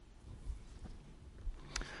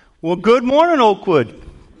Well, good morning, Oakwood.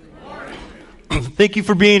 Good morning. Thank you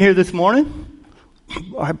for being here this morning.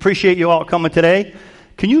 I appreciate you all coming today.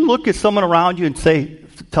 Can you look at someone around you and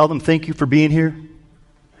tell them thank you for being here?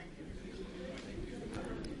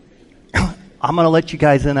 I'm going to let you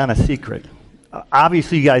guys in on a secret.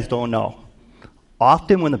 Obviously, you guys don't know.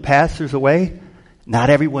 Often when the pastor's away,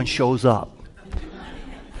 not everyone shows up.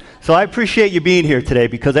 So I appreciate you being here today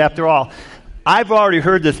because after all, I've already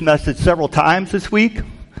heard this message several times this week.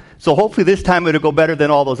 So hopefully this time it'll go better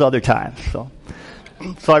than all those other times. So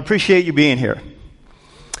I appreciate you being here.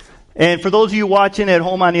 And for those of you watching at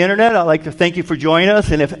home on the internet, I'd like to thank you for joining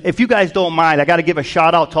us. And if you guys don't mind, I got to give a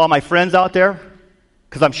shout out to all my friends out there,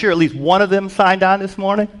 because I'm sure at least one of them signed on this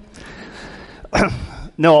morning.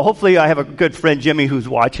 No, hopefully I have a good friend, Jimmy, who's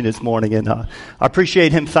watching this morning, and I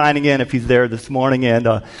appreciate him signing in if he's there this morning. And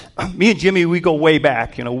me and Jimmy, we go way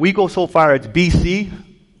back. You know, we go so far it's BC.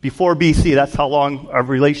 Before BC, that's how long our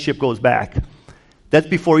relationship goes back. That's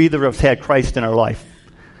before either of us had Christ in our life.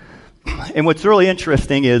 And what's really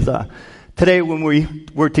interesting is today when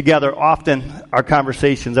we're together, often our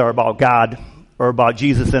conversations are about God or about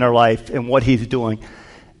Jesus in our life and what He's doing.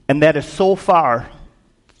 And that is so far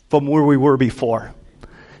from where we were before.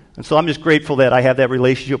 And so I'm just grateful that I have that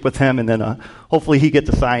relationship with Him, and then hopefully He gets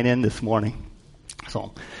to sign in this morning.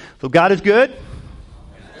 So God is good.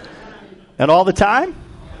 And all the time.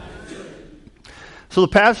 So the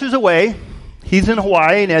pastor's away. He's in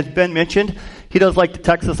Hawaii, and as Ben mentioned, he does like to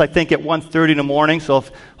text us, I think, at 1:30 in the morning. So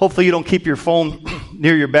hopefully you don't keep your phone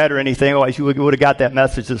near your bed or anything, otherwise you would have got that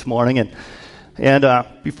message this morning.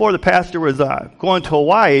 And before the pastor was going to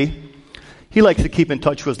Hawaii, he likes to keep in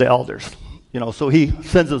touch with the elders. You know, so he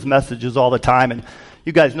sends us messages all the time, and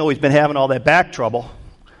you guys know he's been having all that back trouble.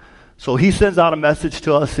 So he sends out a message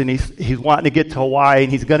to us, and he's wanting to get to Hawaii,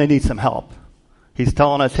 and he's going to need some help. He's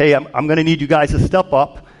telling us, hey, I'm going to need you guys to step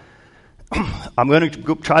up. I'm going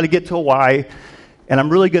to try to get to Hawaii, and I'm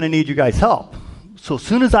really going to need you guys' help. So as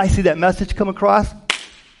soon as I see that message come across,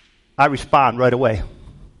 I respond right away.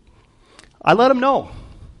 I let him know,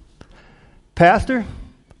 Pastor,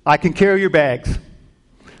 I can carry your bags.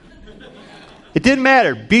 It didn't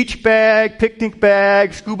matter. Beach bag, picnic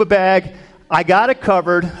bag, scuba bag. I got it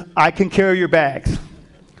covered. I can carry your bags.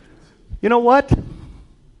 You know what?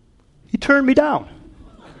 He turned me down.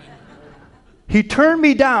 He turned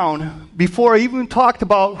me down before I even talked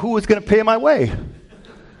about who was going to pay my way.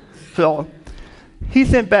 So he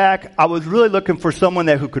sent back, I was really looking for someone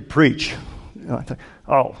who could preach. You know, I thought,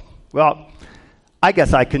 oh, well, I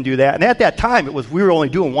guess I can do that. And at that time, we were only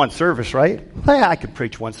doing one service, right? Yeah, I could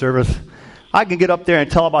preach one service. I can get up there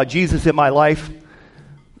and tell about Jesus in my life.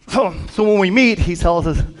 So when we meet, he tells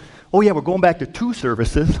us, oh yeah, we're going back to 2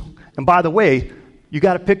 services. And by the way, you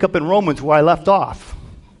got to pick up in Romans where I left off.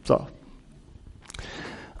 So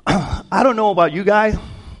I don't know about you guys,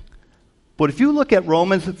 but if you look at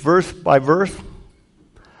Romans verse by verse,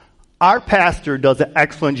 our pastor does an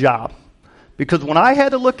excellent job. Because when I had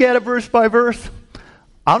to look at it verse by verse,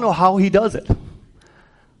 I don't know how he does it.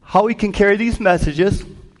 How he can carry these messages,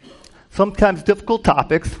 sometimes difficult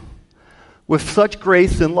topics, with such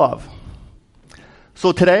grace and love.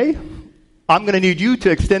 So today, I'm going to need you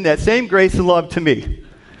to extend that same grace and love to me.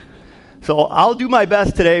 So I'll do my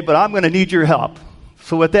best today, but I'm going to need your help.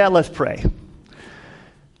 So with that, let's pray.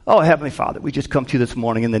 Oh, Heavenly Father, we just come to you this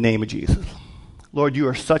morning in the name of Jesus. Lord, you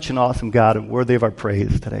are such an awesome God and worthy of our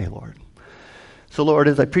praise today, Lord. So, Lord,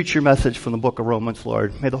 as I preach your message from the book of Romans,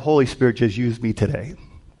 Lord, may the Holy Spirit just use me today.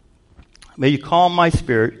 May you calm my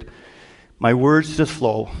spirit, my words just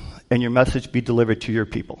flow, and your message be delivered to your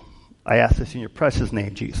people. I ask this in your precious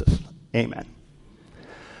name, Jesus. Amen.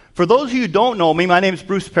 For those of you who don't know me, my name is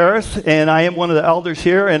Bruce Paris, and I am one of the elders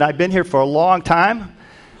here, and I've been here for a long time.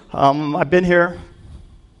 I've been here.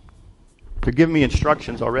 They're giving me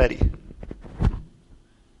instructions already.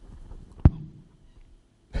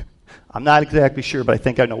 I'm not exactly sure, but I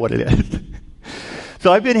think I know what it is.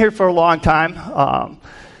 So I've been here for a long time.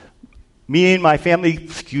 Me and my family,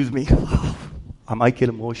 I might get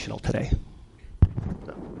emotional today.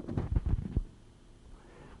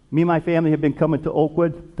 Me and my family have been coming to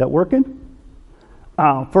Oakwood, working,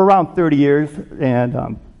 for around 30 years,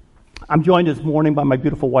 and I'm joined this morning by my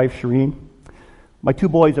beautiful wife, Shireen. My 2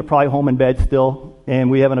 boys are probably home in bed still,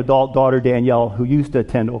 and we have an adult daughter, Danielle, who used to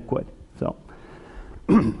attend Oakwood. So,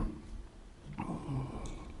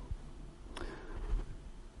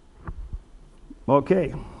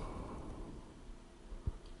 okay.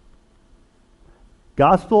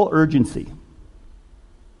 Gospel urgency.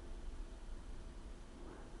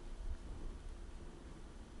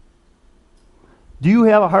 Do you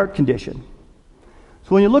have a heart condition?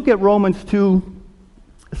 So when you look at Romans 2,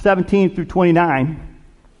 17 through 29,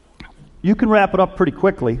 you can wrap it up pretty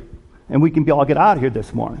quickly, and we can all get out of here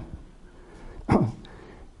this morning.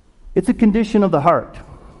 It's a condition of the heart.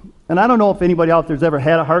 And I don't know if anybody out there's ever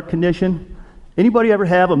had a heart condition. Anybody ever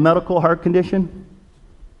have a medical heart condition?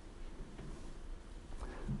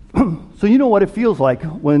 So you know what it feels like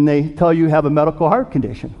when they tell you have a medical heart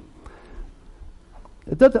condition.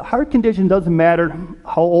 Heart condition doesn't matter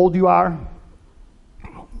how old you are,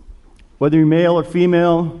 whether you're male or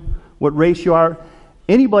female, what race you are.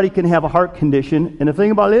 Anybody can have a heart condition. And the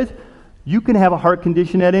thing about it is, you can have a heart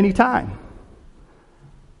condition at any time.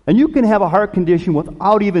 And you can have a heart condition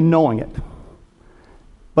without even knowing it.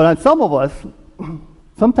 But on some of us,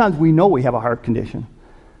 sometimes we know we have a heart condition,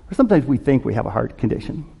 or sometimes we think we have a heart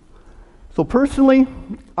condition. So personally,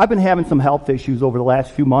 I've been having some health issues over the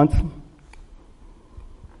last few months.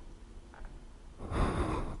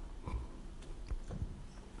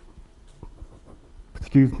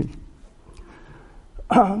 Excuse me.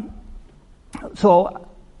 So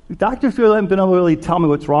doctors really haven't been able to really tell me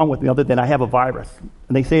what's wrong with me other than I have a virus.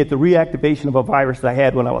 And they say it's a reactivation of a virus that I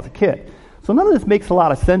had when I was a kid. So none of this makes a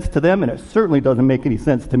lot of sense to them, and it certainly doesn't make any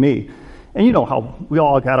sense to me. And you know how we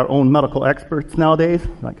all got our own medical experts nowadays,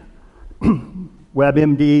 like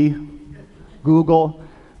WebMD, Google.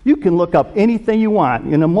 You can look up anything you want.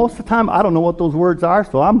 You know, most of the time I don't know what those words are,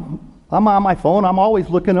 so I'm on my phone. I'm always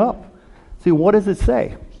looking up. See, what does it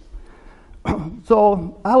say?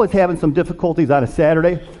 So I was having some difficulties on a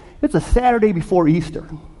Saturday. It's a Saturday before Easter.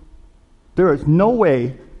 There is no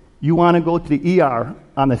way you want to go to the ER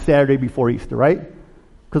on the Saturday before Easter, right?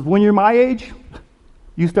 Because when you're my age,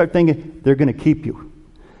 you start thinking they're going to keep you.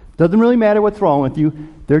 Doesn't really matter what's wrong with you.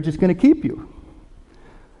 They're just going to keep you.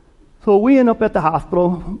 So we end up at the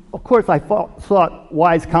hospital. Of course, I sought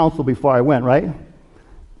wise counsel before I went, right?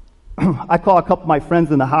 I call a couple of my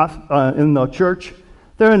friends in the church.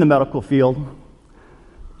 They're in the medical field.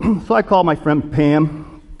 So I call my friend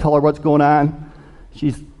Pam, tell her what's going on.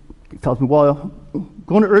 She tells me, well,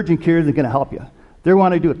 going to urgent care isn't going to help you. They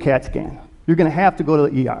want to do a CAT scan. You're going to have to go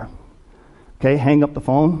to the ER. Okay, hang up the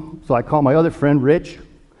phone. So I call my other friend, Rich,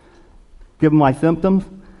 give him my symptoms.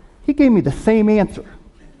 He gave me the same answer.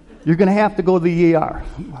 You're going to have to go to the ER.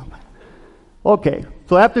 Okay,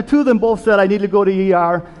 so after two of them both said I need to go to the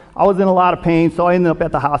ER, I was in a lot of pain, so I ended up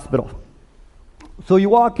at the hospital. So you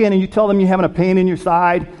walk in and you tell them you're having a pain in your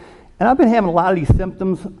side, and I've been having a lot of these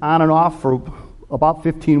symptoms on and off for about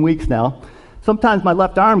 15 weeks now. Sometimes my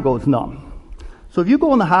left arm goes numb. So if you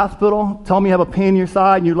go in the hospital, tell them you have a pain in your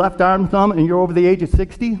side and your left arm's numb and you're over the age of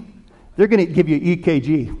 60, they're going to give you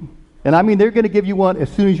EKG. And I mean, they're going to give you one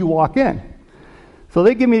as soon as you walk in. So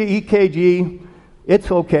they give me the EKG.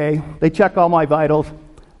 It's okay. They check all my vitals.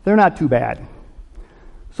 They're not too bad.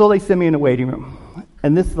 So they send me in the waiting room.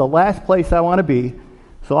 And this is the last place I want to be.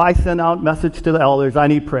 So I send out a message to the elders, I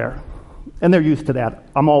need prayer. And they're used to that.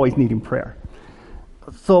 I'm always needing prayer.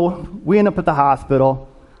 So we end up at the hospital,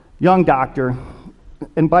 young doctor.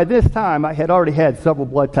 And by this time, I had already had several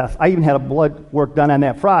blood tests. I even had a blood work done on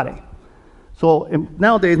that Friday. So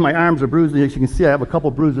nowadays, my arms are bruised. As you can see, I have a couple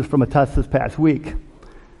bruises from a test this past week.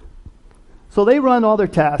 So they run all their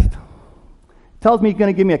tests. Tells me he's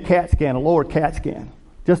going to give me a CAT scan, a lower CAT scan,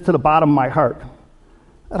 just to the bottom of my heart.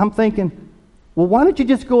 And I'm thinking, well, why don't you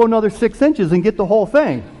just go another 6 inches and get the whole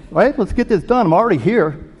thing, right? Let's get this done. I'm already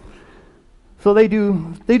here. So they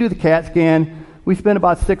do the CAT scan. We spend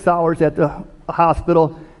about 6 hours at the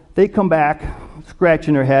hospital. They come back,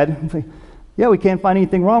 scratching their head, and say, yeah, we can't find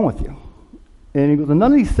anything wrong with you. And he goes,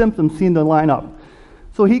 none of these symptoms seem to line up.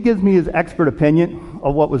 So he gives me his expert opinion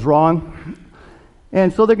of what was wrong.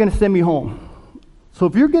 And so they're going to send me home. So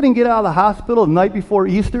if you're going to get out of the hospital the night before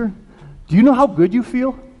Easter, do you know how good you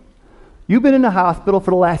feel? You've been in the hospital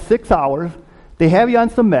for the last 6 hours. They have you on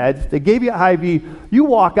some meds. They gave you an IV. You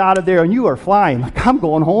walk out of there and you are flying. Like, I'm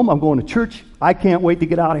going home. I'm going to church. I can't wait to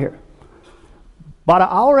get out of here. About an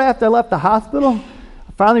hour after I left the hospital,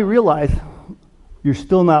 I finally realized you're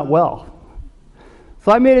still not well.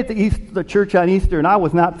 So I made it to the church on Easter, and I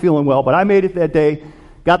was not feeling well, but I made it that day.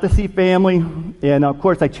 Got to see family, and of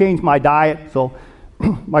course I changed my diet. So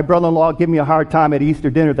my brother-in-law gave me a hard time at Easter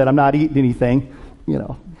dinner that I'm not eating anything. You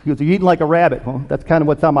know, he goes, "You're eating like a rabbit." Well, that's kind of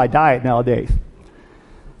what's on my diet nowadays.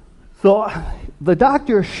 So the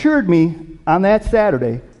doctor assured me on that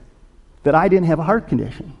Saturday that I didn't have a heart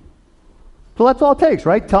condition. So that's all it takes,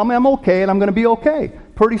 right? Tell me I'm okay, and I'm going to be okay.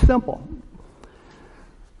 Pretty simple.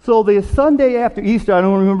 So the Sunday after Easter, I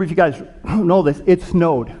don't remember if you guys know this, it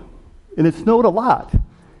snowed. And it snowed a lot.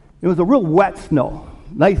 It was a real wet snow.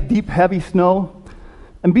 Nice, deep, heavy snow.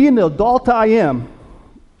 And being the adult I am,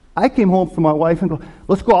 I came home from my wife and go,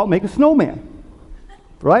 let's go out and make a snowman.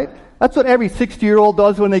 right? That's what every 60-year-old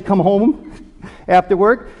does when they come home after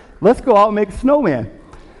work. Let's go out and make a snowman.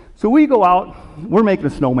 So we go out, we're making a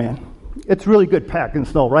snowman. It's really good packing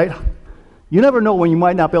snow, right? You never know when you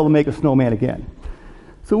might not be able to make a snowman again.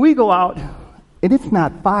 So we go out, and it's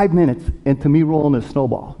not 5 minutes into me rolling this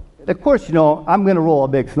snowball. Of course, I'm going to roll a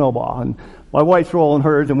big snowball, and my wife's rolling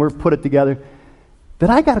hers, and we're put it together.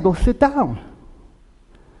 Then I got to go sit down.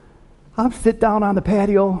 I'm sit down on the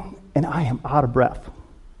patio, and I am out of breath.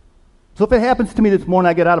 So if it happens to me this morning,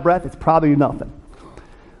 I get out of breath, it's probably nothing.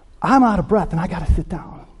 I'm out of breath, and I got to sit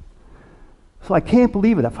down. So I can't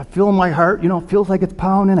believe it. If I feel my heart, it feels like it's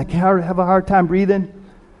pounding. I can't have a hard time breathing.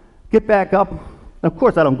 Get back up. Of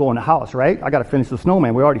course, I don't go in the house, right? I got to finish the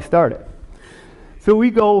snowman. We already started. So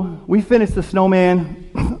we finish the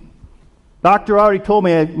snowman. Doctor already told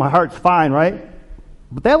me my heart's fine, right?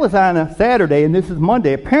 But that was on a Saturday, and this is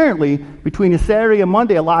Monday. Apparently, between a Saturday and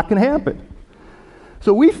Monday, a lot can happen.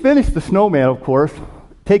 So we finished the snowman, of course,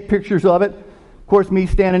 take pictures of it. Of course, me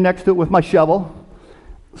standing next to it with my shovel.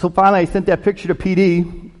 So finally, I sent that picture to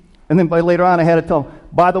PD, and then later on, I had to tell him,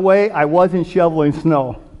 by the way, I wasn't shoveling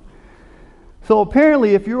snow. So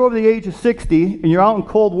apparently, if you're over the age of 60 and you're out in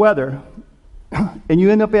cold weather, and you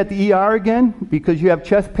end up at the ER again because you have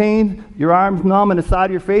chest pain, your arm's numb, and the side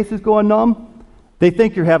of your face is going numb, they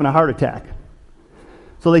think you're having a heart attack.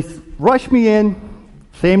 So they rush me in,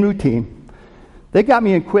 same routine. They got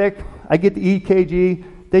me in quick. I get the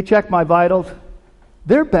EKG. They check my vitals.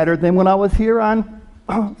 They're better than when I was here on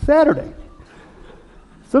Saturday.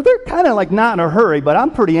 So they're kind of like not in a hurry, but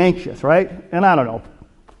I'm pretty anxious, right? And I don't know.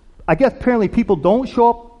 I guess apparently people don't show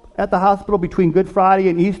up at the hospital between Good Friday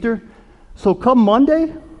and Easter. So come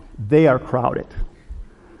Monday, they are crowded.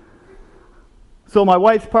 So my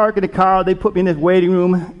wife's parking the car. They put me in this waiting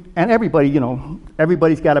room. And everybody,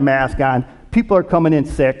 everybody's got a mask on. People are coming in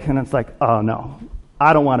sick. And it's like, oh, no,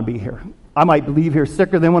 I don't want to be here. I might leave here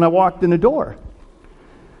sicker than when I walked in the door.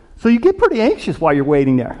 So you get pretty anxious while you're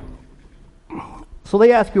waiting there. So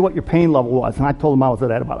they ask you what your pain level was. And I told them I was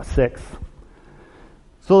at about a 6.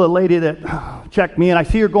 So the lady that checked me, and I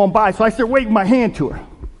see her going by. So I start waving my hand to her.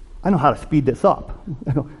 I know how to speed this up.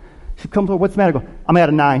 She comes over, what's the matter? I go, I'm at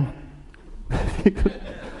a 9.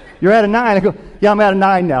 You're at a 9? I go, yeah, I'm at a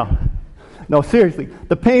 9 now. No, seriously.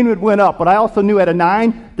 The pain went up, but I also knew at a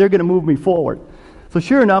 9, they're going to move me forward. So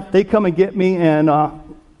sure enough, they come and get me, and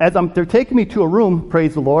they're taking me to a room,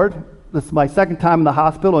 praise the Lord. This is my second time in the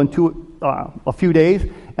hospital in a few days,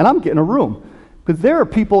 and I'm getting a room. Because there are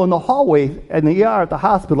people in the hallway and the ER at the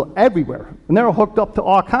hospital everywhere, and they're hooked up to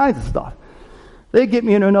all kinds of stuff. They get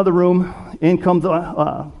me in another room. In comes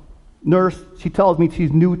a nurse. She tells me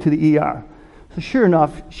she's new to the ER. So sure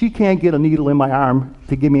enough, she can't get a needle in my arm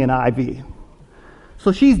to give me an IV.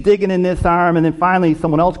 So she's digging in this arm, and then finally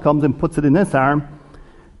someone else comes and puts it in this arm.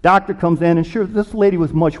 Doctor comes in, and sure, this lady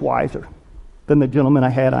was much wiser than the gentleman I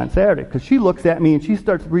had on Saturday, because she looks at me and she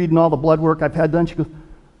starts reading all the blood work I've had done. She goes,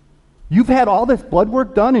 "You've had all this blood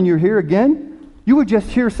work done and you're here again? You were just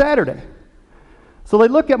here Saturday." So they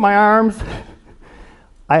look at my arms.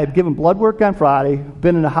 I had given blood work on Friday,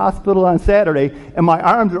 been in the hospital on Saturday, and my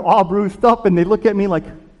arms are all bruised up, and they look at me like,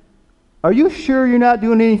 "Are you sure you're not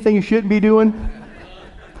doing anything you shouldn't be doing?"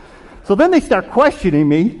 So then they start questioning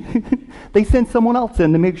me. They send someone else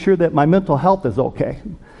in to make sure that my mental health is okay.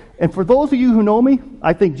 And for those of you who know me,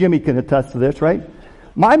 I think Jimmy can attest to this, right?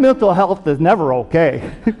 My mental health is never okay.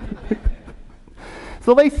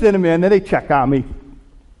 So they send him in, then they check on me.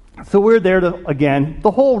 So we're there again,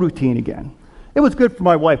 the whole routine again. It was good for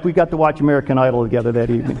my wife. We got to watch American Idol together that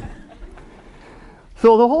evening.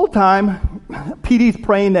 So the whole time, PD's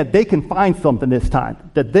praying that they can find something this time.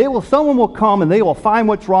 That someone will come and they will find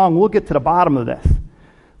what's wrong. We'll get to the bottom of this.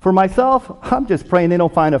 For myself, I'm just praying they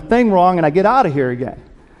don't find a thing wrong and I get out of here again.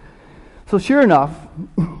 So sure enough,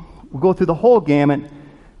 we go through the whole gamut.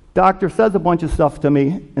 Doctor says a bunch of stuff to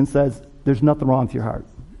me and says, "There's nothing wrong with your heart."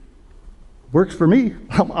 Works for me.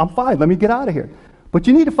 I'm fine. Let me get out of here. But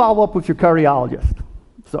you need to follow up with your cardiologist.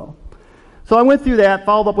 So I went through that,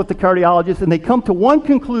 followed up with the cardiologist, and they come to one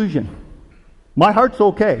conclusion. My heart's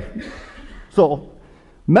okay. So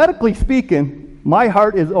medically speaking, my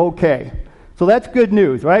heart is okay. So that's good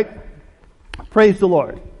news, right? Praise the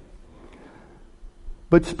Lord.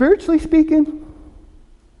 But spiritually speaking,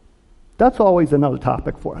 that's always another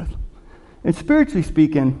topic for us. And spiritually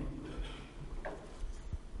speaking,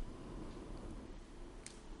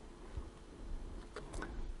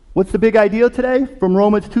 what's the big idea today from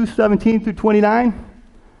Romans 2:17 through 29?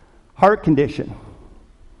 Heart condition.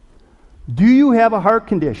 Do you have a heart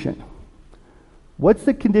condition? What's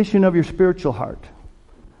the condition of your spiritual heart?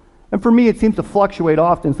 And for me, it seems to fluctuate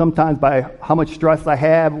often, sometimes by how much stress I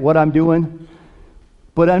have, what I'm doing.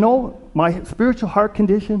 But I know my spiritual heart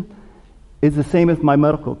condition is the same as my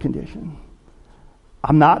medical condition.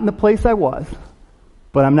 I'm not in the place I was,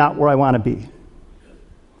 but I'm not where I want to be.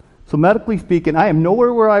 So medically speaking, I am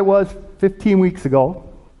nowhere where I was 15 weeks ago.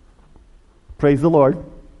 Praise the Lord.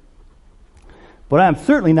 But I am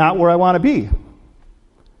certainly not where I want to be.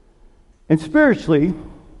 And spiritually,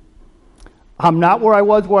 I'm not where I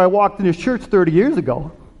was where I walked in this church 30 years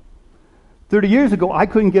ago. 30 years ago, I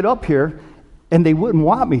couldn't get up here, and they wouldn't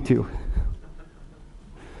want me to.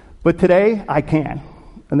 But today, I can.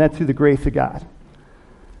 And that's through the grace of God.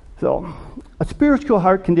 So, a spiritual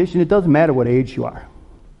heart condition, it doesn't matter what age you are.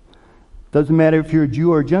 It doesn't matter if you're a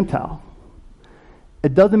Jew or a Gentile.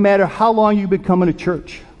 It doesn't matter how long you've been coming to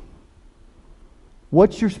church.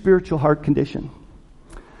 What's your spiritual heart condition?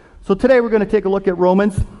 So today we're going to take a look at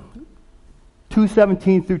Romans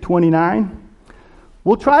 2:17 through 29.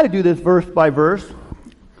 We'll try to do this verse by verse.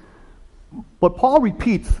 But Paul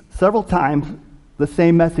repeats several times the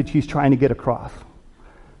same message he's trying to get across.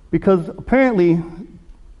 Because apparently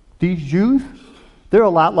these Jews, they're a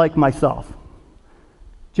lot like myself.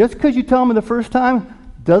 Just because you tell them the first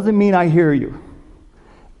time doesn't mean I hear you.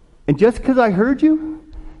 And just because I heard you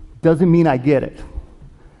doesn't mean I get it.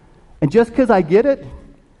 And just because I get it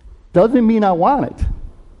doesn't mean I want it.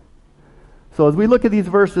 So as we look at these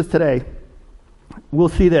verses today, we'll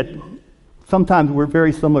see that sometimes we're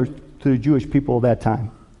very similar to the Jewish people of that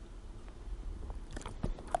time.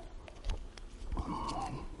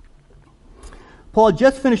 Paul had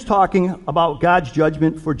just finished talking about God's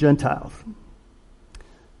judgment for Gentiles,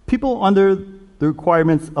 people under the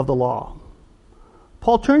requirements of the law.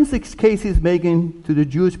 Paul turns the case he's making to the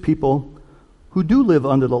Jewish people who do live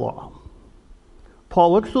under the law.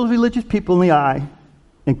 Paul looks those religious people in the eye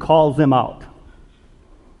and calls them out.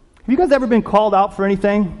 Have you guys ever been called out for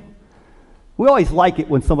anything? We always like it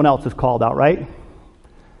when someone else is called out, right?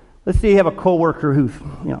 Let's say you have a coworker who's,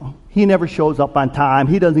 he never shows up on time.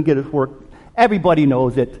 He doesn't get his work. Everybody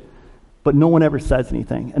knows it, but no one ever says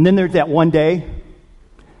anything. And then there's that one day,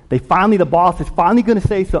 the boss is finally going to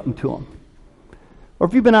say something to him. Or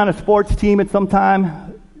if you've been on a sports team at some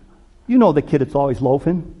time, you know the kid that's always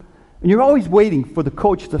loafing. And you're always waiting for the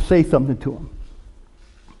coach to say something to him.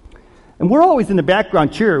 And we're always in the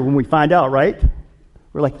background cheer when we find out, right?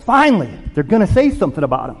 We're like, finally, they're going to say something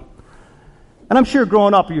about him. And I'm sure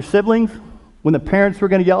growing up, your siblings, when the parents were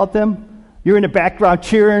going to yell at them, you're in the background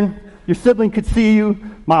cheering. Your sibling could see you.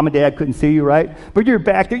 Mom and dad couldn't see you, right? But you're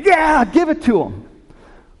back there, yeah, give it to them.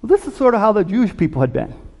 Well, this is sort of how the Jewish people had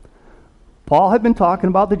been. Paul had been talking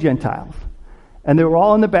about the Gentiles. And they were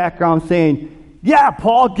all in the background saying, yeah,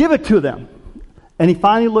 Paul, give it to them. And he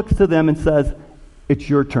finally looks to them and says, it's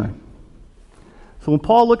your turn. So when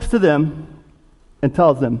Paul looks to them and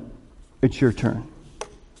tells them, it's your turn.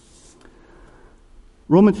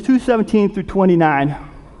 Romans 2:17 through 29.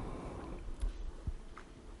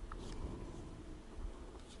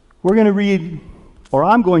 We're going to read, or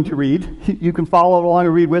I'm going to read. You can follow along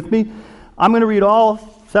and read with me. I'm going to read all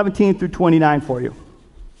 17 through 29 for you.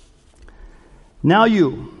 Now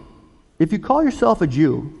you, if you call yourself a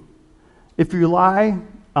Jew, if you rely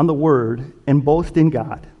on the word and boast in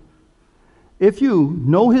God, if you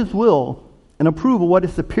know his will and approve of what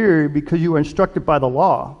is superior because you are instructed by the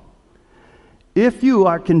law, if you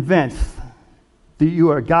are convinced that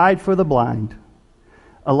you are a guide for the blind,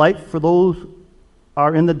 a light for those who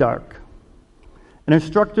are in the dark, an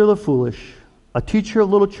instructor of the foolish, a teacher of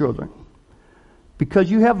little children, because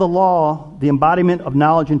you have the law, the embodiment of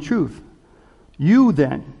knowledge and truth, you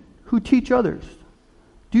then, who teach others,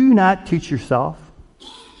 do you not teach yourself?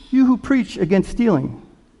 You who preach against stealing,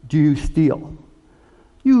 do you steal?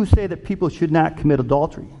 You who say that people should not commit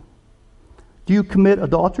adultery, do you commit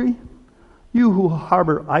adultery? You who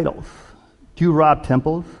harbor idols, do you rob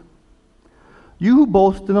temples? You who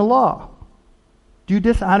boast in the law, do you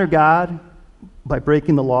dishonor God by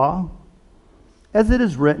breaking the law? As it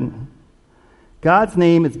is written, God's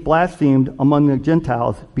name is blasphemed among the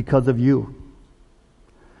Gentiles because of you.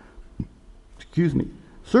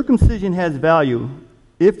 Circumcision has value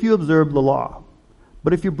if you observe the law.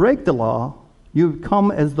 But if you break the law, you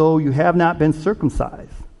become as though you have not been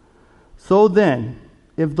circumcised. So then,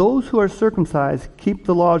 if those who are circumcised keep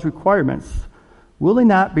the law's requirements, will they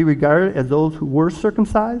not be regarded as those who were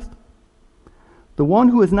circumcised? The one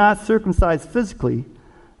who is not circumcised physically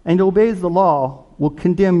and obeys the law will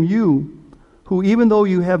condemn you, who even though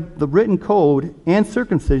you have the written code and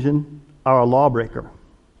circumcision, are a lawbreaker.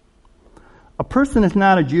 A person is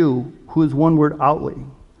not a Jew who is one word outwardly,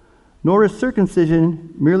 Nor is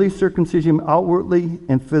circumcision merely circumcision outwardly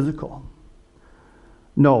and physical.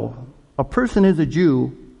 No, a person is a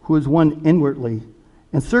Jew who is one inwardly,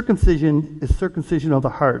 and circumcision is circumcision of the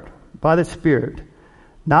heart, by the Spirit,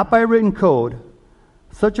 not by written code.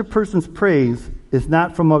 Such a person's praise is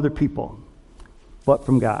not from other people, but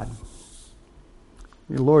from God.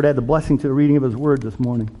 May the Lord add the blessing to the reading of His Word this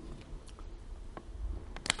morning.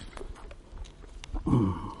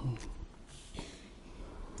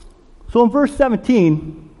 So in verse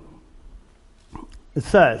 17, it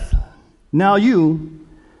says, "Now you,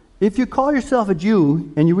 if you call yourself a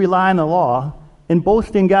Jew and you rely on the law and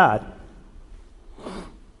boast in God."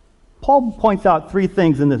 Paul points out three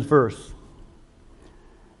things in this verse.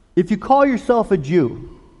 If you call yourself a Jew,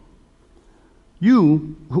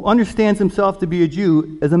 you, who understands himself to be a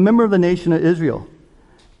Jew, as a member of the nation of Israel,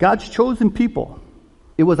 God's chosen people,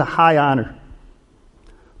 it was a high honor.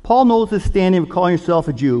 Paul knows his standing of calling himself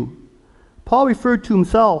a Jew. Paul referred to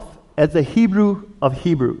himself as the Hebrew of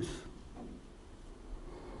Hebrews.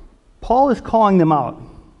 Paul is calling them out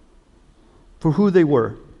for who they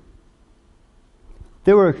were.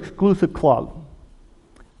 They were an exclusive club.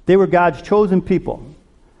 They were God's chosen people.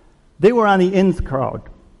 They were on the in crowd.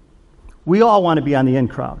 We all want to be on the in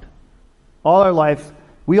crowd. All our lives,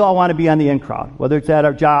 we all want to be on the in crowd, whether it's at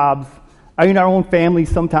our jobs, or in our own families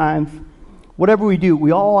sometimes. Whatever we do, we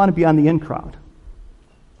all want to be on the in crowd.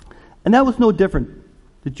 And that was no different.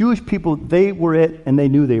 The Jewish people, they were it, and they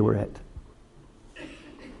knew they were it.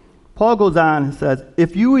 Paul goes on and says,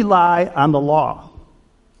 if you rely on the law,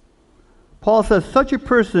 Paul says, such a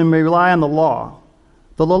person may rely on the law.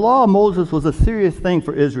 The law of Moses was a serious thing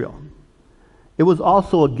for Israel. It was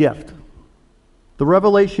also a gift, the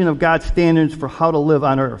revelation of God's standards for how to live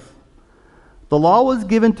on earth. The law was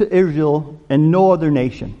given to Israel and no other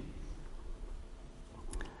nation.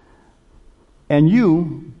 And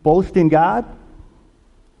you boast in God?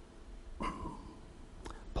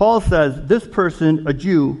 Paul says this person, a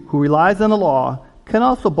Jew who relies on the law, can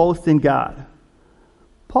also boast in God.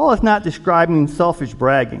 Paul is not describing selfish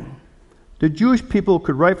bragging. The Jewish people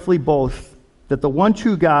could rightfully boast that the one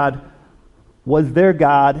true God was their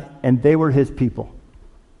God and they were His people.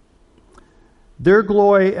 Their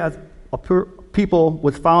glory as a people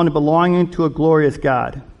was found in belonging to a glorious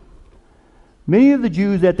God. Many of the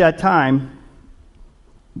Jews at that time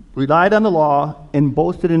relied on the law and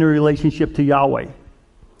boasted in their relationship to Yahweh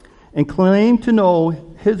and claimed to know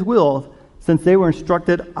His will since they were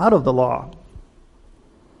instructed out of the law.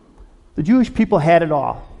 The Jewish people had it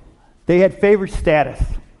all. They had favored status.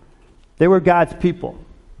 They were God's people.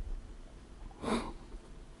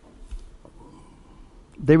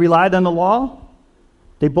 They relied on the law.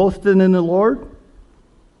 They boasted in the Lord.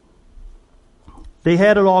 They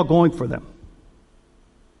had it all going for them.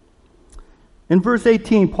 In verse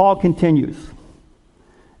 18, Paul continues,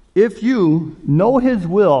 if you know His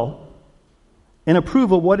will and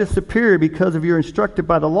approve of what is superior because of you're instructed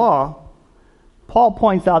by the law, Paul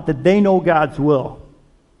points out that they know God's will.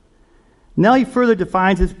 Now he further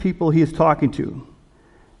defines his people he is talking to.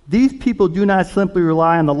 These people do not simply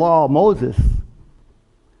rely on the law of Moses.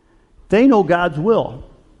 They know God's will.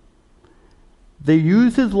 They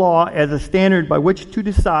use His law as a standard by which to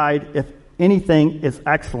decide if anything is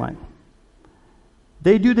excellent.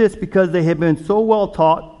 They do this because they have been so well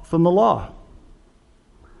taught from the law.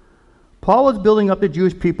 Paul was building up the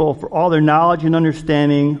Jewish people for all their knowledge and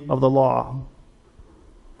understanding of the law.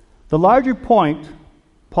 The larger point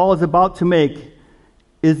Paul is about to make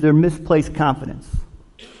is their misplaced confidence.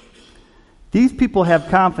 These people have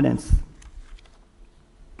confidence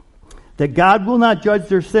that God will not judge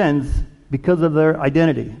their sins because of their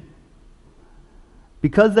identity.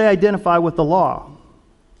 Because they identify with the law,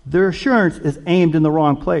 their assurance is aimed in the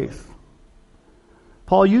wrong place.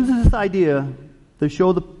 Paul uses this idea to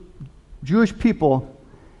show the Jewish people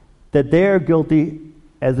that they are guilty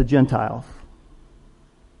as the Gentiles.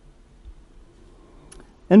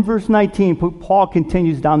 In verse 19, Paul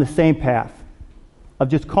continues down the same path of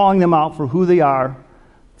just calling them out for who they are,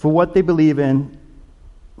 for what they believe in.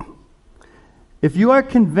 If you are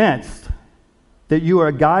convinced that you are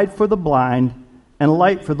a guide for the blind and a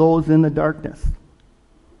light for those in the darkness.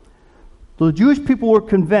 So the Jewish people were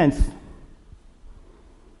convinced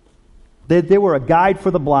that they were a guide for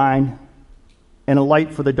the blind and a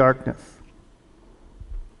light for the darkness.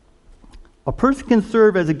 A person can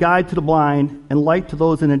serve as a guide to the blind and light to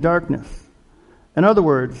those in the darkness. In other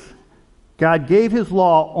words, God gave His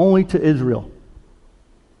law only to Israel.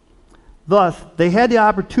 Thus, they had the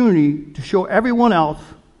opportunity to show everyone else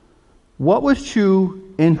what was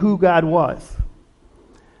true and who God was.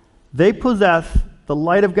 They possessed the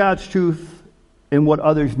light of God's truth in what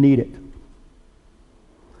others needed.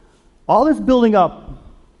 All this building up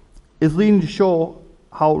is leading to show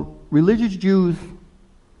how religious Jews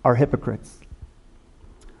are hypocrites.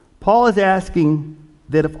 Paul is asking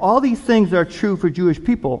that if all these things are true for Jewish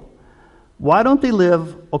people, why don't they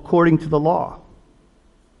live according to the law?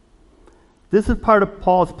 This is part of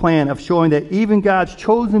Paul's plan of showing that even God's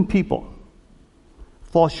chosen people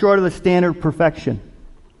fall short of the standard of perfection.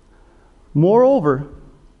 Moreover,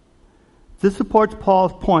 this supports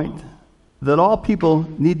Paul's point that all people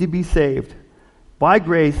need to be saved by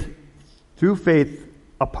grace through faith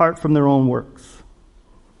apart from their own works.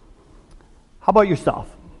 How about yourself?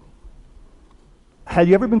 Have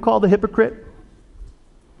you ever been called a hypocrite?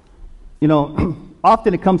 You know,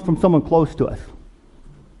 often it comes from someone close to us.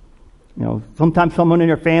 You know, sometimes someone in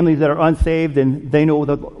your family that are unsaved and they know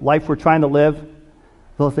the life we're trying to live.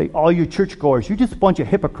 They'll say, all you churchgoers, you're just a bunch of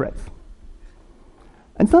hypocrites.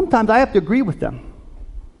 And sometimes I have to agree with them,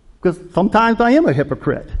 because sometimes I am a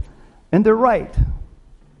hypocrite, and they're right.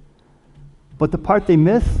 But the part they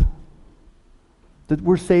miss, that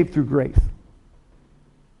we're saved through grace.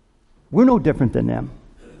 We're no different than them.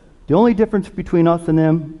 The only difference between us and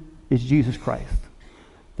them is Jesus Christ.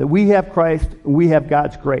 That we have Christ, and we have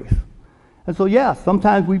God's grace. And so, yeah,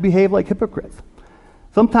 sometimes we behave like hypocrites.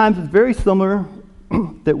 Sometimes it's very similar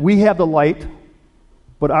that we have the light,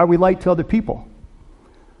 but are we light to other people?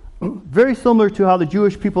 Very similar to how the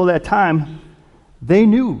Jewish people at that time, they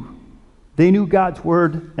knew God's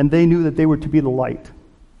word, and they knew that they were to be the light.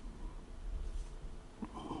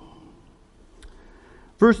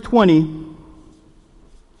 Verse 20,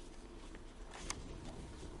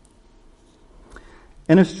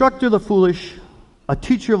 an instructor of the foolish, a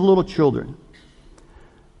teacher of little children.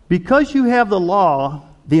 Because you have the law,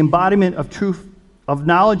 the embodiment of truth, of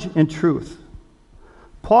knowledge and truth.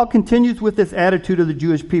 Paul continues with this attitude of the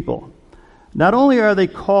Jewish people. Not only are they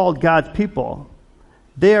called God's people,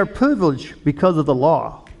 they are privileged because of the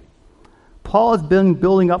law. Paul has been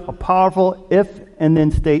building up a powerful if and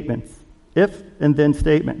then statements. If and then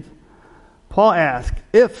statements. Paul asks,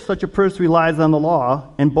 if such a person relies on the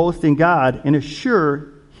law and boasts in God and is sure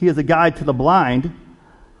he is a guide to the blind,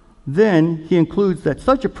 then he includes that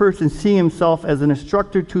such a person seeing himself as an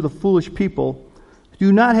instructor to the foolish people who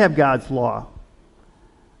do not have God's law.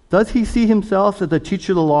 Does he see himself as a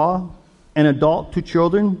teacher of the law, an adult to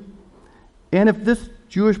children? And if this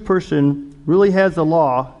Jewish person really has the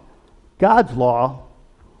law, God's law,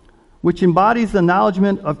 which embodies the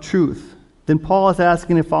acknowledgement of truth, then Paul is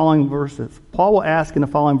asking in the following verses. Paul will ask in the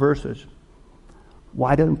following verses,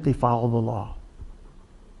 why don't they follow the law?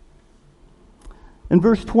 In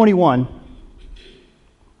verse 21,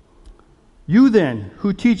 you then,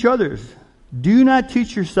 who teach others, do you not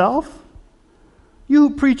teach yourself? You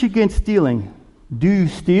who preach against stealing, do you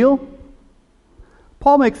steal?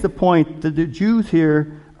 Paul makes the point that the Jews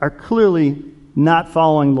here are clearly not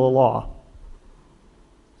following the law.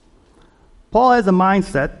 Paul has a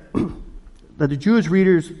mindset that the Jewish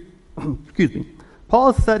readers,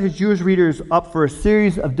 Paul has set his Jewish readers up for a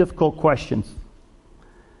series of difficult questions.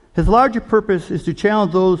 His larger purpose is to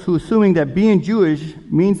challenge those who, assuming that being Jewish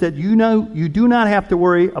means that you do not have to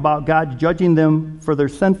worry about God judging them for their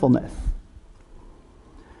sinfulness.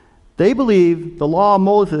 They believe the law of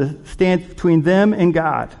Moses stands between them and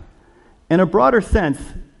God. In a broader sense,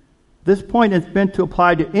 this point is meant to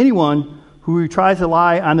apply to anyone who tries to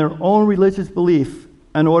rely on their own religious belief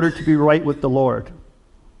in order to be right with the Lord.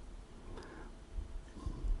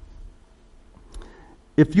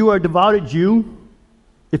 If you are a devoted Jew,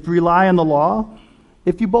 if you rely on the law,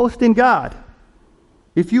 if you boast in God,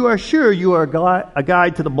 if you are sure you are a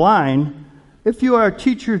guide to the blind, if you are a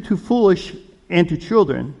teacher to foolish and to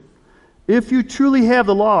children, if you truly have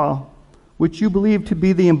the law, which you believe to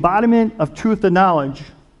be the embodiment of truth and knowledge,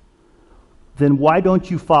 then why don't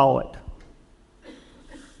you follow it?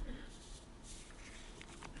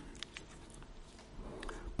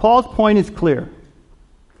 Paul's point is clear.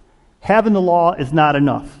 Having the law is not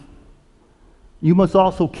enough. You must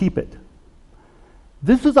also keep it.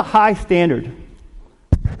 This is a high standard.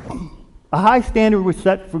 A high standard was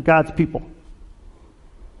set for God's people.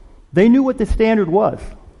 They knew what the standard was.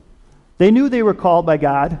 They knew they were called by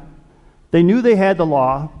God. They knew they had the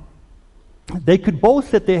law. They could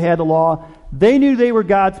boast that they had the law. They knew they were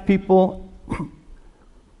God's people,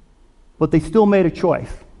 but they still made a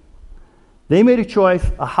choice. They made a choice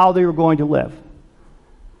of how they were going to live.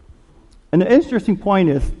 And the interesting point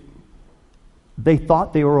is, they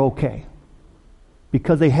thought they were okay.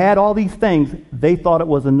 Because they had all these things, they thought it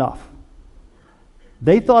was enough.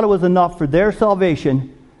 They thought it was enough for their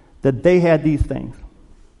salvation that they had these things.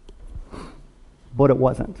 But it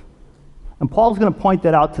wasn't. And Paul's going to point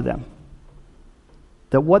that out to them,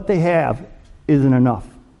 that what they have isn't enough.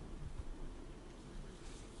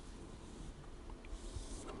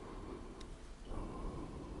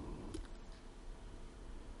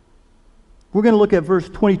 We're going to look at verse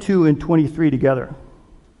 22 and 23 together.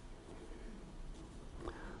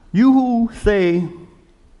 You who say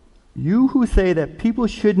that people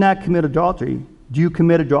should not commit adultery, do you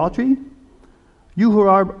commit adultery? You who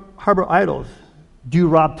harbor idols, do you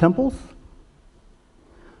rob temples?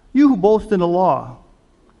 You who boast in the law,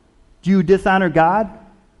 do you dishonor God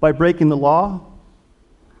by breaking the law?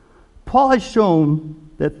 Paul has shown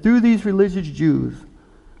that through these religious Jews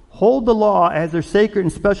hold the law as their sacred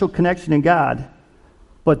and special connection in God,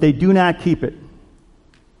 but they do not keep it.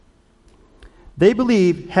 They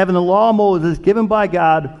believe having the law of Moses given by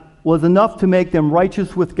God was enough to make them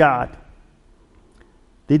righteous with God.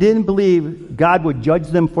 They didn't believe God would judge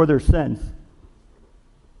them for their sins.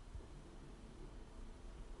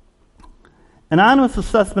 An honest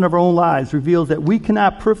assessment of our own lives reveals that we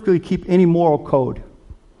cannot perfectly keep any moral code.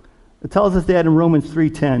 It tells us that in Romans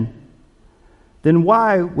 3:10. Then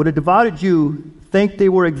why would a devoted Jew think they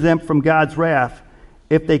were exempt from God's wrath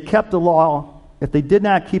if they kept the law, if they did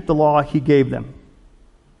not keep the law he gave them?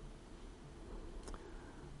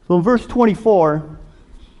 So in verse 24,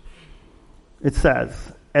 it says,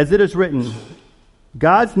 as it is written,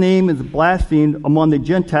 God's name is blasphemed among the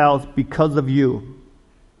Gentiles because of you.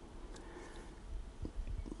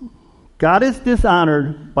 God is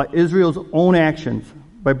dishonored by Israel's own actions.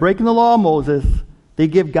 By breaking the law of Moses, they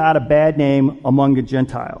give God a bad name among the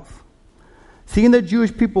Gentiles. Seeing that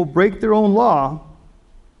Jewish people break their own law,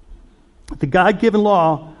 the God-given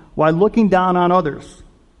law, while looking down on others,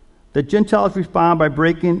 the Gentiles respond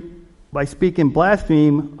by speaking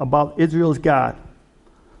blaspheme about Israel's God.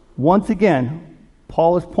 Once again,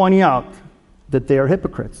 Paul is pointing out that they are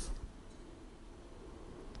hypocrites.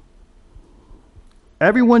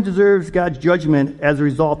 Everyone deserves God's judgment as a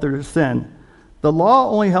result of their sin. The law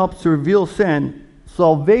only helps to reveal sin.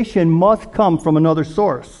 Salvation must come from another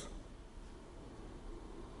source.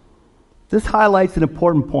 This highlights an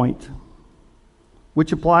important point,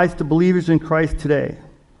 which applies to believers in Christ today.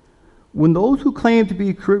 When those who claim to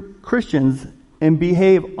be Christians and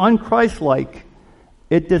behave unchristlike,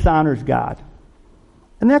 it dishonors God.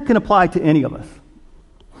 And that can apply to any of us.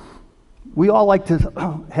 We all like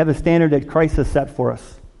to have a standard that Christ has set for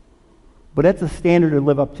us. But that's a standard to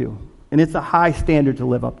live up to. And it's a high standard to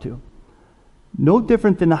live up to. No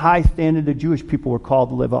different than the high standard the Jewish people were called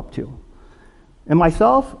to live up to. And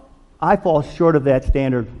myself, I fall short of that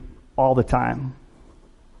standard all the time.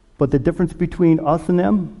 But the difference between us and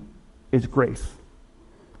them is grace.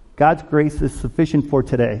 God's grace is sufficient for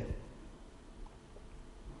today.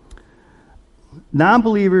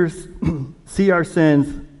 Non-believers see our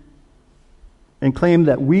sins and claim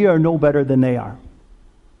that we are no better than they are.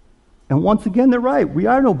 And once again, they're right. We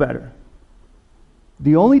are no better.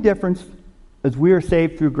 The only difference is we are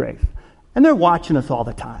saved through grace. And they're watching us all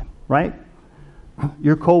the time, right?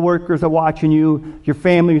 Your coworkers are watching you. Your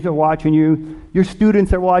families are watching you. Your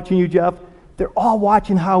students are watching you, Jeff. They're all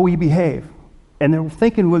watching how we behave. And they're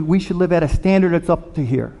thinking we should live at a standard that's up to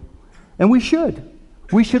here. And we should.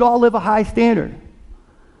 We should all live a high standard.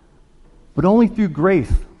 But only through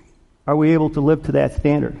grace are we able to live to that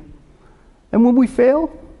standard. And when we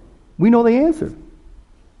fail, we know the answer.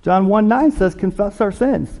 John 1:9 says, confess our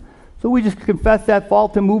sins. So we just confess that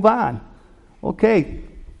fault and move on. Okay,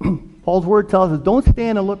 Paul's word tells us, don't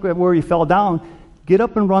stand and look at where you fell down. Get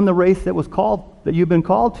up and run the race that you've been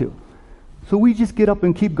called to. So we just get up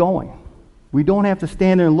and keep going. We don't have to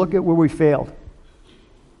stand there and look at where we failed.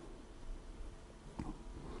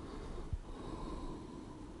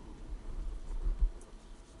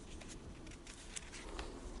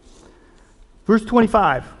 Verse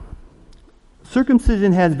 25.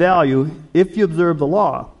 Circumcision has value if you observe the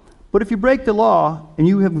law. But if you break the law and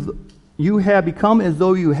you have become as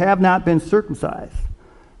though you have not been circumcised.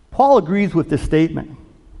 Paul agrees with this statement.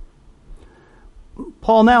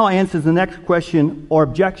 Paul now answers the next question or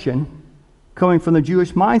objection coming from the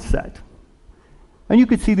Jewish mindset. And you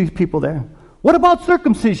could see these people there. What about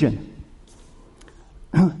circumcision?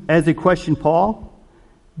 As they question Paul,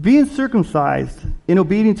 being circumcised in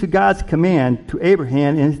obedience to God's command to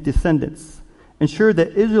Abraham and his descendants ensured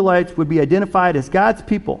that Israelites would be identified as God's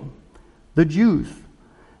people, the Jews.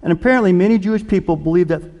 And apparently many Jewish people believe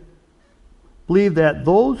that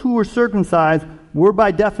those who were circumcised were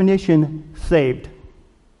by definition saved.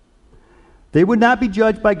 They would not be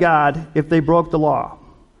judged by God if they broke the law.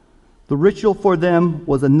 The ritual for them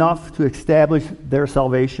was enough to establish their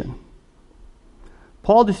salvation.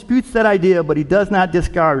 Paul disputes that idea, but he does not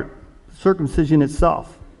discard circumcision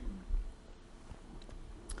itself.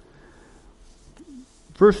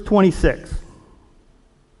 Verse 26.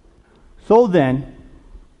 So then,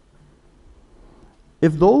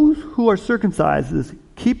 if those who are circumcised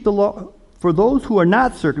keep the law, for those who are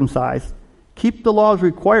not circumcised keep the law's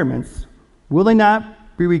requirements, will they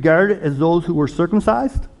not be regarded as those who were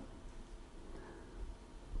circumcised?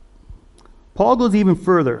 Paul goes even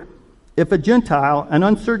further. If a Gentile, an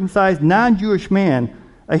uncircumcised non-Jewish man,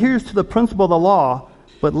 adheres to the principle of the law,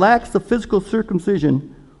 but lacks the physical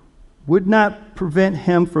circumcision, would not prevent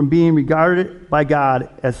him from being regarded by God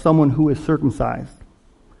as someone who is circumcised.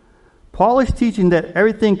 Paul is teaching that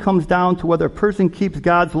everything comes down to whether a person keeps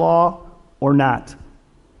God's law or not.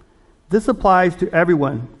 This applies to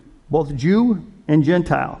everyone, both Jew and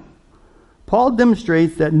Gentile. Paul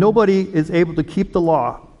demonstrates that nobody is able to keep the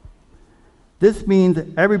law. This means that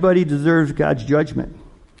everybody deserves God's judgment,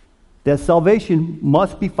 that salvation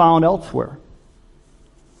must be found elsewhere.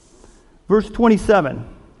 Verse 27,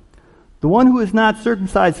 the one who is not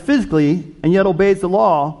circumcised physically and yet obeys the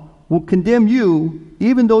law will condemn you,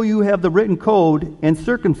 even though you have the written code and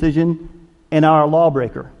circumcision and are a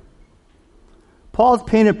lawbreaker. Paul's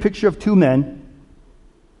painted a picture of two men.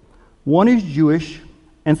 One is Jewish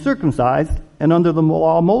and circumcised and under the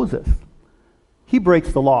law of Moses. He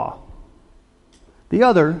breaks the law. The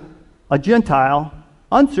other, a Gentile,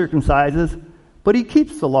 uncircumcised, but he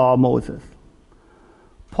keeps the law of Moses.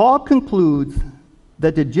 Paul concludes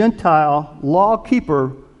that the Gentile law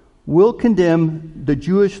keeper will condemn the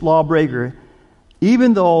Jewish lawbreaker,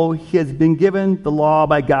 even though he has been given the law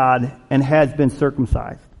by God and has been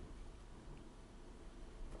circumcised.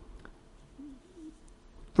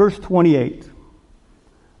 Verse 28.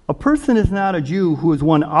 A person is not a Jew who is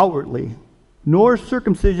one outwardly, nor is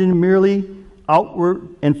circumcision merely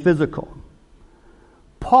outward and physical.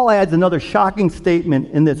 Paul adds another shocking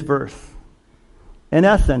statement in this verse. In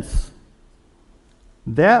essence,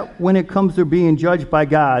 that when it comes to being judged by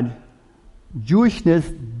God,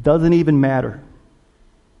 Jewishness doesn't even matter.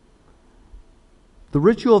 The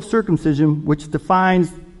ritual of circumcision, which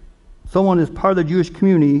defines someone as part of the Jewish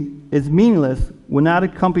community, is meaningless when not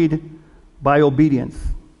accompanied by obedience.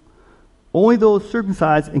 Only those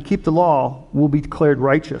circumcised and keep the law will be declared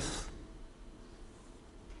righteous.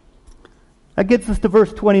 That gets us to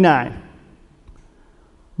verse 29.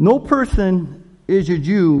 No person is a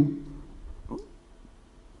Jew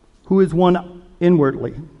who is one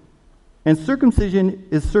inwardly, and circumcision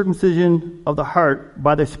is circumcision of the heart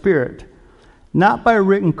by the Spirit, not by a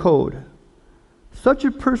written code. Such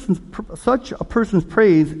a person's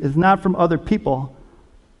praise is not from other people,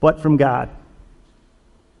 but from God.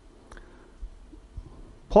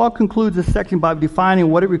 Paul concludes this section by defining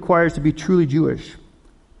what it requires to be truly Jewish.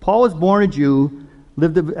 Paul was born a Jew,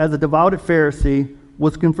 lived as a devout Pharisee,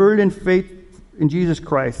 was converted in faith in Jesus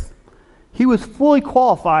Christ. He was fully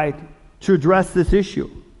qualified to address this issue.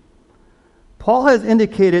 Paul has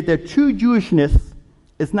indicated that true Jewishness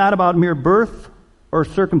is not about mere birth or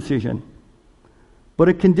circumcision, but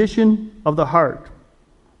a condition of the heart,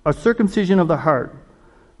 a circumcision of the heart.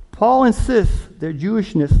 Paul insists that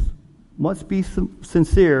Jewishness must be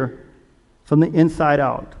sincere from the inside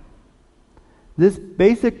out. This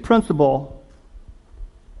basic principle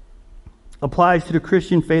applies to the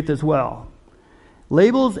Christian faith as well.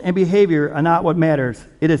 Labels and behavior are not what matters.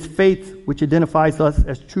 It is faith which identifies us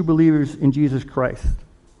as true believers in Jesus Christ.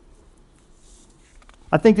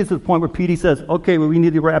 I think this is the point where Petey says, okay, well, we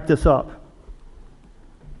need to wrap this up.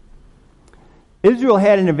 Israel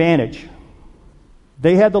had an advantage.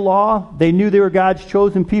 They had the law. They knew they were God's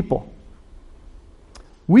chosen people.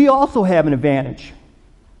 We also have an advantage.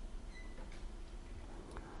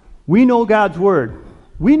 We know God's Word.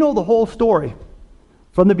 We know the whole story.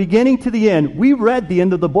 From the beginning to the end, we read the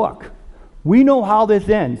end of the book. We know how this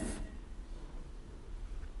ends.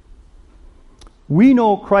 We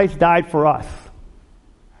know Christ died for us.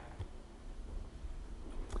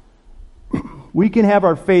 We can have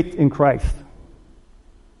our faith in Christ.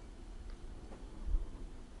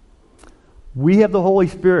 We have the Holy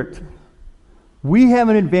Spirit. We have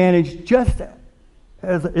an advantage just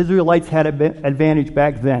as the Israelites had an advantage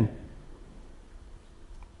back then.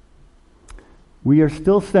 We are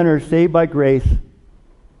still sinners saved by grace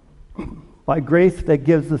that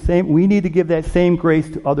gives the same. We need to give that same grace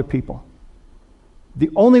to other people. The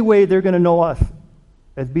only way they're going to know us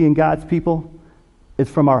as being God's people is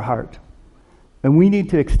from our heart. And we need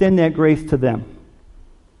to extend that grace to them.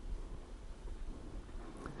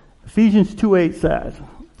 Ephesians 2:8 says,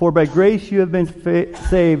 "For by grace you have been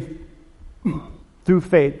saved through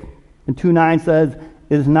faith." And 2:9 says,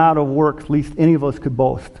 "It is not of works, lest any of us could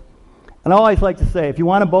boast." And I always like to say, if you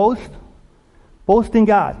want to boast, Boast in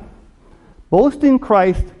God. Boast in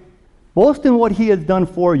Christ. Boast in what he has done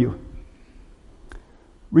for you.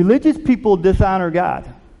 Religious people dishonor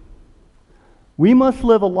God. We must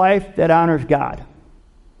live a life that honors God.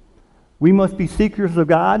 We must be seekers of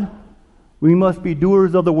God. We must be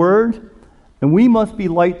doers of the word. And we must be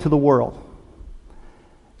light to the world.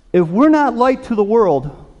 If we're not light to the world,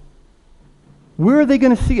 where are they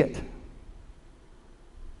going to see it?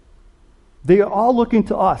 They are all looking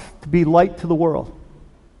to us to be light to the world.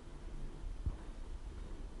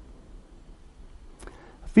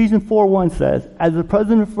 Ephesians 4:1 says, as a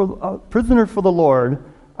prisoner for the Lord,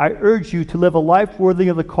 I urge you to live a life worthy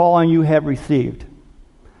of the calling you have received.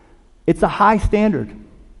 It's a high standard.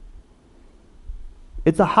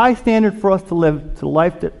 It's a high standard for us to live to the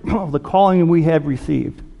life of the calling we have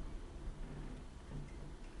received.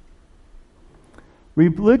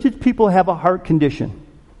 Religious people have a heart condition.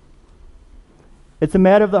 It's a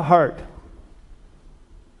matter of the heart.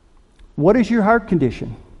 What is your heart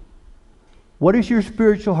condition? What is your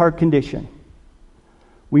spiritual heart condition?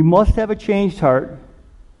 We must have a changed heart.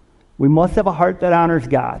 We must have a heart that honors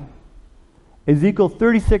God. Ezekiel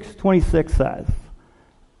 36:26 says,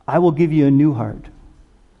 I will give you a new heart.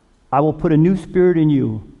 I will put a new spirit in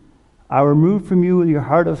you. I will remove from you your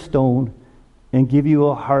heart of stone and give you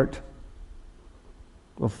a heart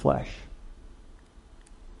of flesh.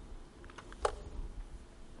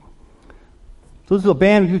 So this is a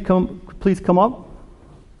band. Please come up.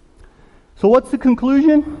 So what's the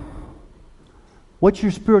conclusion? What's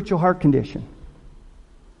your spiritual heart condition?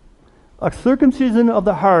 A circumcision of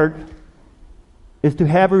the heart is to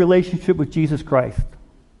have a relationship with Jesus Christ.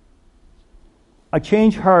 A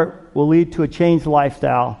changed heart will lead to a changed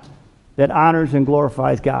lifestyle that honors and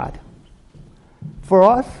glorifies God. For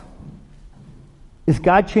us, is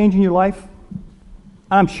God changing your life?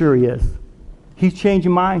 I'm sure He is. He's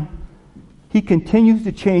changing mine. He continues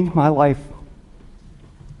to change my life.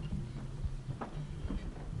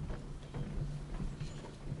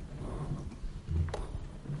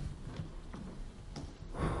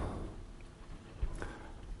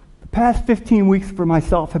 The past 15 weeks for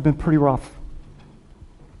myself have been pretty rough.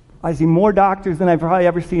 I've seen more doctors than I've probably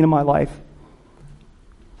ever seen in my life.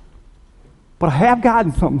 But I have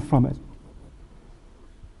gotten something from it.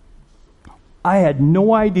 I had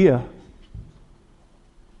no idea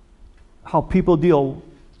how people deal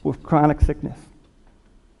with chronic sickness.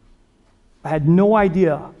 I had no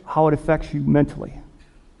idea how it affects you mentally.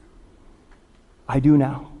 I do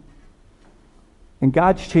now. And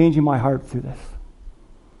God's changing my heart through this.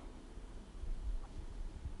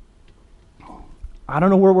 I don't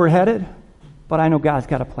know where we're headed, but I know God's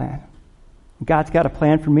got a plan. God's got a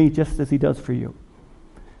plan for me just as He does for you.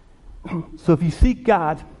 So if you seek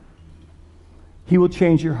God, He will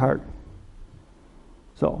change your heart.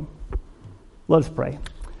 So, let us pray.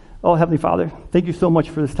 Oh, Heavenly Father, thank you so much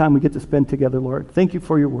for this time we get to spend together, Lord. Thank you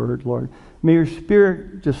for your word, Lord. May your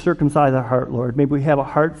Spirit just circumcise our heart, Lord. May we have a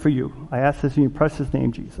heart for you. I ask this in your precious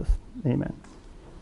name, Jesus. Amen.